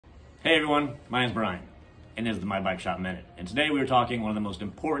Hey everyone, my name's Brian, and this is the My Bike Shop Minute. And today we were talking one of the most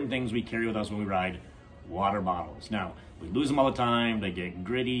important things we carry with us when we ride, water bottles. Now, we lose them all the time, they get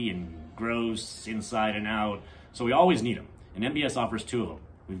gritty and gross inside and out, so we always need them. And MBS offers two of them.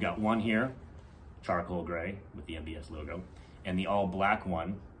 We've got one here, charcoal gray with the MBS logo, and the all black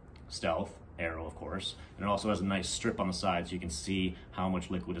one, Stealth, Aero of course, and it also has a nice strip on the side so you can see how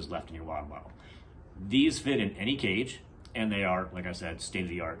much liquid is left in your water bottle. These fit in any cage, and they are, like I said,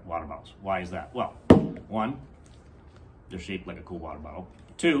 state-of-the-art water bottles. Why is that? Well, one, they're shaped like a cool water bottle.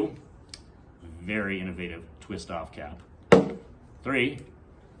 Two, very innovative twist-off cap. Three,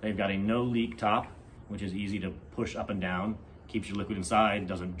 they've got a no-leak top, which is easy to push up and down, keeps your liquid inside,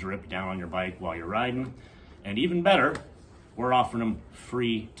 doesn't drip down on your bike while you're riding. And even better, we're offering them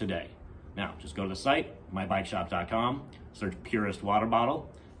free today. Now, just go to the site, mybikeshop.com, search Purist water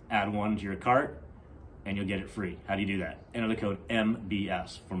bottle, add one to your cart, and you'll get it free. How do you do that? Enter the code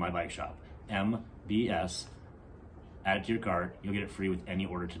MBS for My Bike Shop. MBS, add it to your cart, you'll get it free with any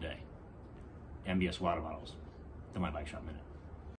order today. MBS water bottles, the My Bike Shop Minute.